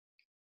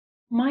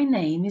My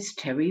name is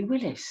Terry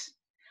Willis,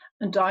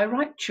 and I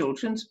write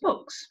children's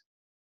books.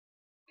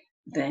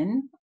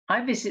 Then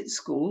I visit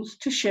schools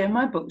to share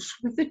my books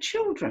with the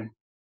children.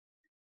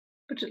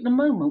 But at the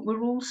moment,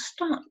 we're all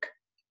stuck.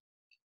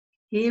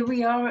 Here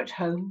we are at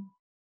home,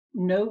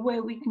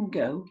 nowhere we can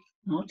go,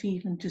 not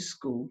even to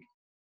school.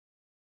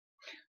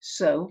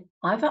 So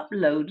I've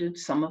uploaded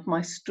some of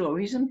my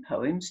stories and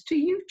poems to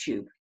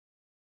YouTube.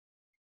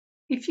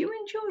 If you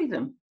enjoy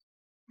them,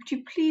 would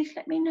you please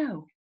let me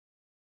know?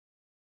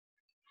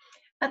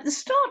 At the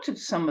start of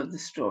some of the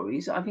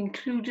stories, I've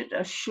included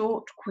a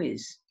short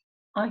quiz.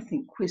 I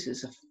think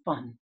quizzes are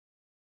fun.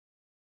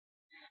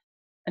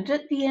 And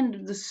at the end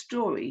of the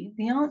story,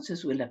 the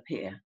answers will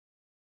appear,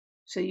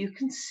 so you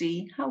can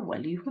see how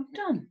well you have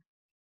done.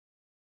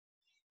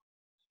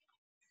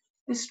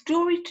 The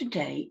story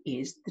today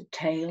is The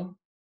Tale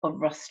of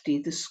Rusty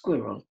the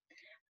Squirrel,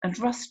 and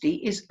Rusty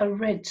is a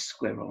red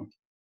squirrel.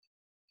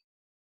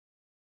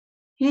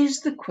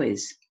 Here's the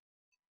quiz.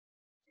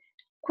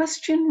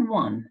 Question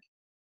 1.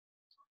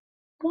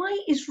 Why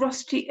is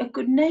Rusty a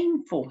good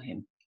name for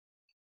him?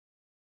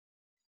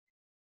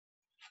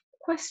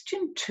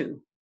 Question 2.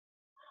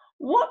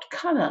 What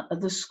colour are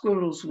the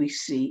squirrels we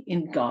see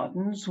in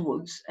gardens,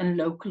 woods and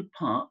local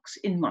parks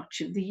in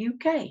much of the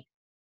UK?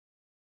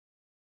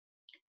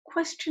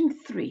 Question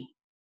 3.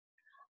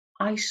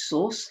 I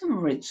saw some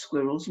red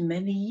squirrels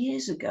many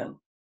years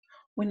ago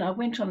when I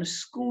went on a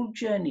school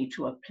journey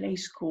to a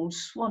place called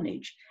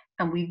Swanage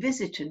and we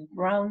visited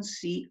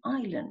Brownsea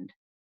Island.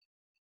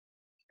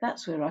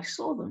 That's where I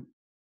saw them.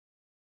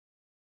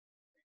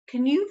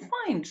 Can you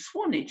find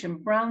Swanage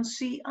and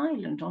Brownsea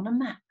Island on a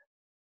map?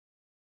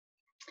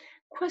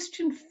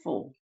 Question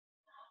 4.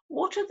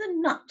 What are the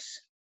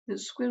nuts that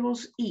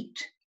squirrels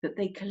eat that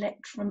they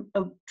collect from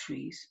oak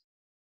trees?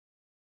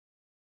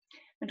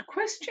 And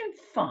question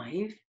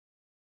 5.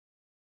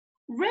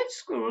 Red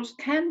squirrels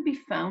can be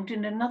found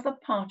in another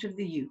part of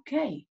the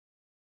UK,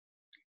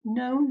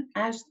 known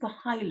as the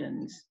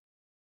Highlands.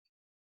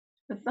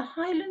 Of the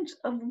Highlands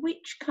of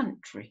which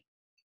country?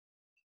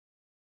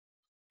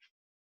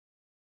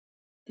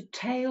 The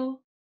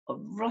Tale of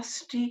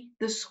Rusty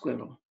the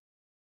Squirrel.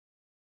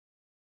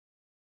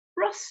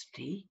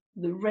 Rusty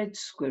the red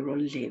squirrel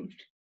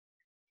lived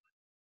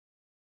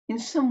in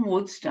some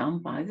woods down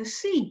by the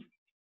sea.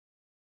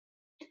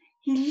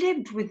 He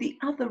lived with the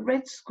other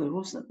red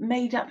squirrels that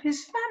made up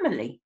his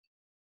family.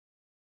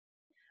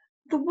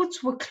 The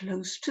woods were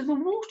close to the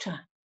water,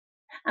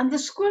 and the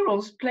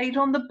squirrels played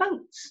on the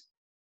boats.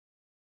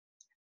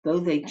 Though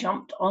they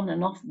jumped on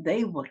and off,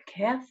 they were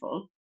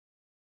careful,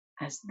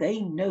 as they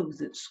know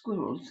that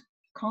squirrels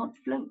can't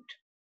float.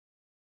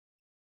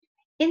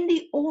 In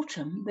the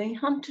autumn, they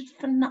hunted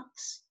for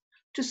nuts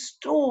to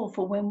store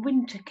for when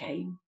winter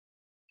came.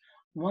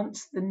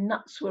 Once the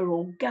nuts were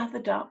all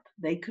gathered up,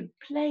 they could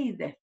play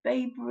their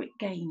favourite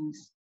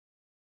games.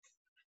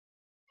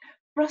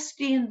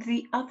 Rusty and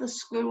the other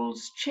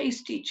squirrels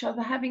chased each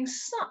other, having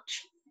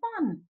such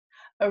fun.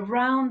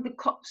 Around the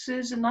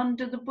copses and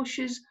under the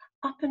bushes,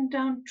 up and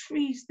down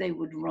trees they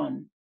would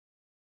run.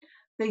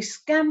 They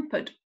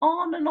scampered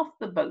on and off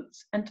the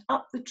boats and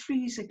up the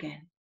trees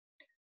again,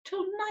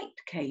 till night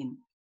came.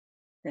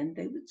 Then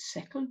they would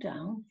settle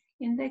down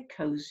in their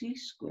cosy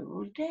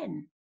squirrel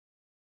den.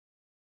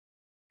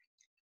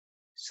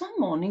 Some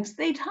mornings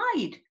they'd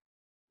hide,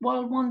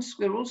 while one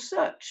squirrel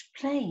searched,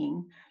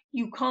 playing,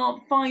 "You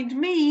can't find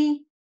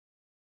me."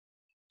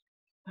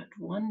 But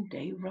one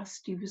day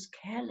Rusty was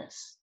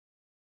careless,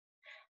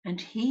 and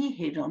he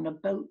hid on a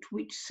boat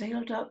which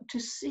sailed out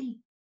to sea.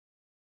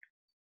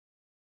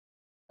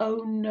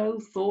 "Oh no,"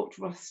 thought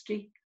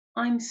Rusty,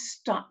 "I'm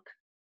stuck.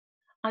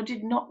 I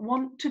did not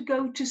want to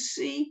go to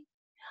sea.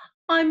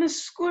 I'm a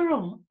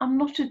squirrel, I'm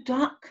not a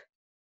duck.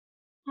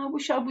 I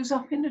wish I was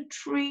up in a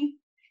tree."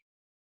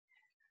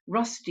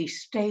 Rusty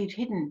stayed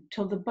hidden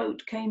till the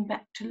boat came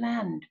back to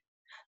land.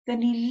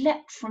 Then he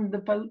leapt from the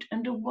boat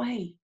and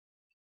away.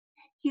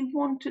 He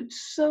wanted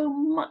so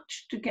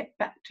much to get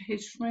back to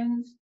his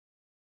friends,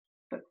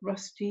 but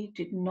Rusty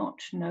did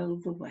not know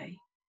the way.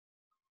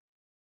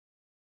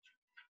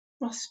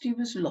 Rusty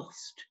was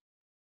lost,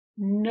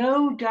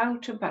 no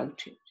doubt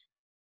about it.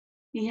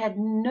 He had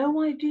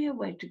no idea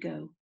where to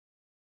go.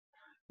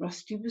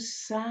 Rusty was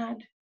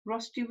sad,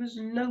 Rusty was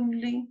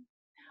lonely.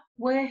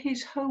 Where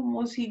his home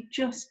was, he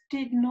just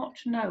did not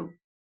know.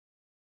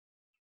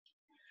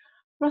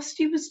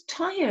 Rusty was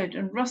tired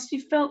and Rusty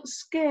felt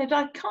scared.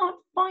 "I can't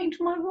find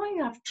my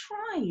way, I've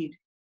tried."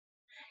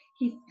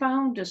 He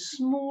found a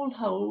small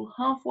hole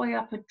halfway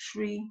up a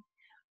tree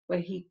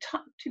where he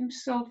tucked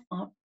himself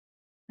up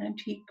and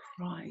he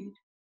cried.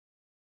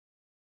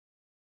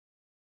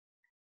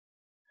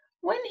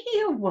 When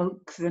he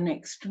awoke the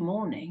next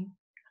morning,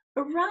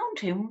 around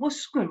him were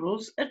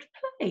squirrels at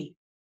play.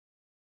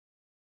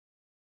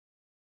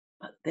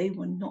 But they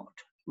were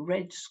not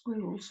red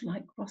squirrels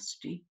like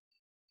Rusty.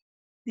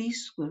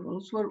 These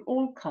squirrels were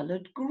all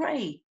coloured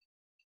grey.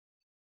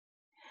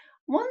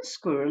 One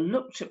squirrel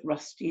looked at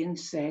Rusty and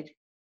said,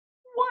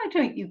 Why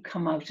don't you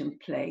come out and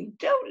play?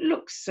 Don't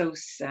look so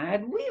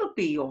sad. We'll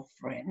be your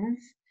friends.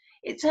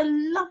 It's a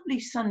lovely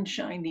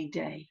sunshiny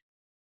day.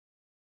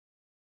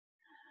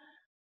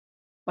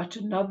 But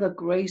another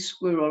grey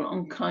squirrel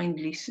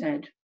unkindly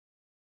said,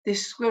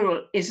 "This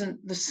squirrel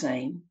isn't the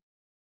same.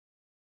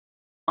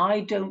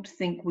 I don't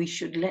think we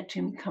should let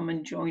him come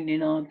and join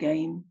in our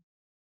game.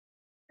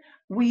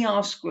 We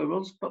are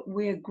squirrels, but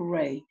we're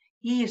grey.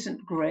 He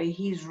isn't grey,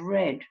 he's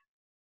red.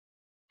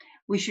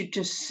 We should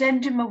just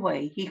send him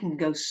away. He can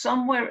go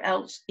somewhere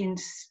else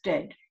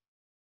instead."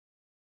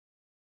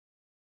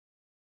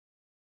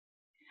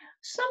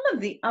 Some of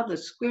the other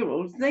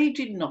squirrels, they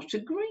did not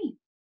agree.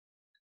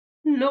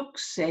 "Look,"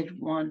 said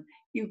one,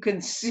 "you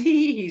can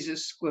see he's a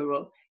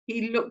squirrel.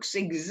 He looks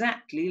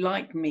exactly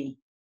like me."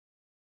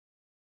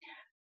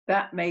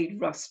 That made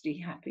Rusty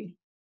happy.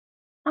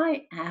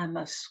 "I am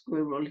a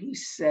squirrel," he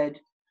said.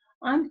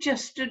 "I'm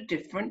just a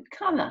different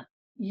colour.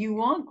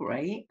 You are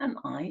grey and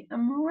I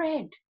am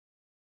red.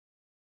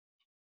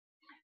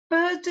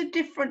 Birds are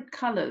different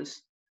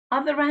colours.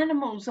 Other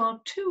animals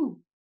are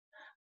too.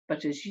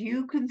 But as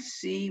you can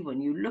see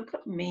when you look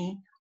at me,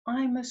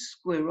 I'm a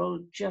squirrel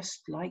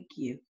just like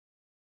you."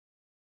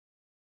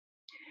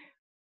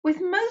 With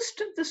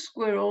most of the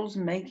squirrels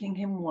making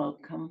him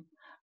welcome,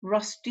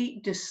 Rusty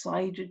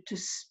decided to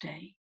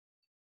stay.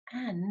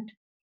 And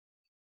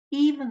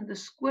even the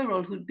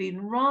squirrel who'd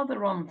been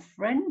rather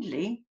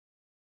unfriendly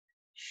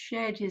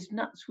shared his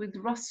nuts with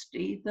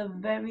Rusty the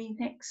very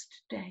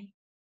next day.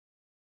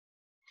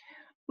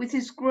 With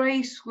his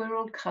grey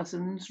squirrel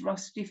cousins,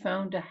 Rusty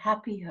found a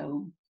happy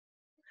home.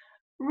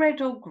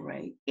 Red or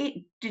grey,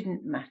 it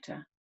didn't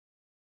matter.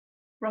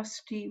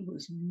 Rusty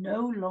was no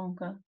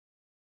longer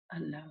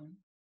alone.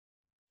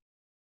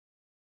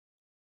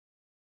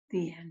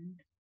 The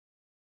end.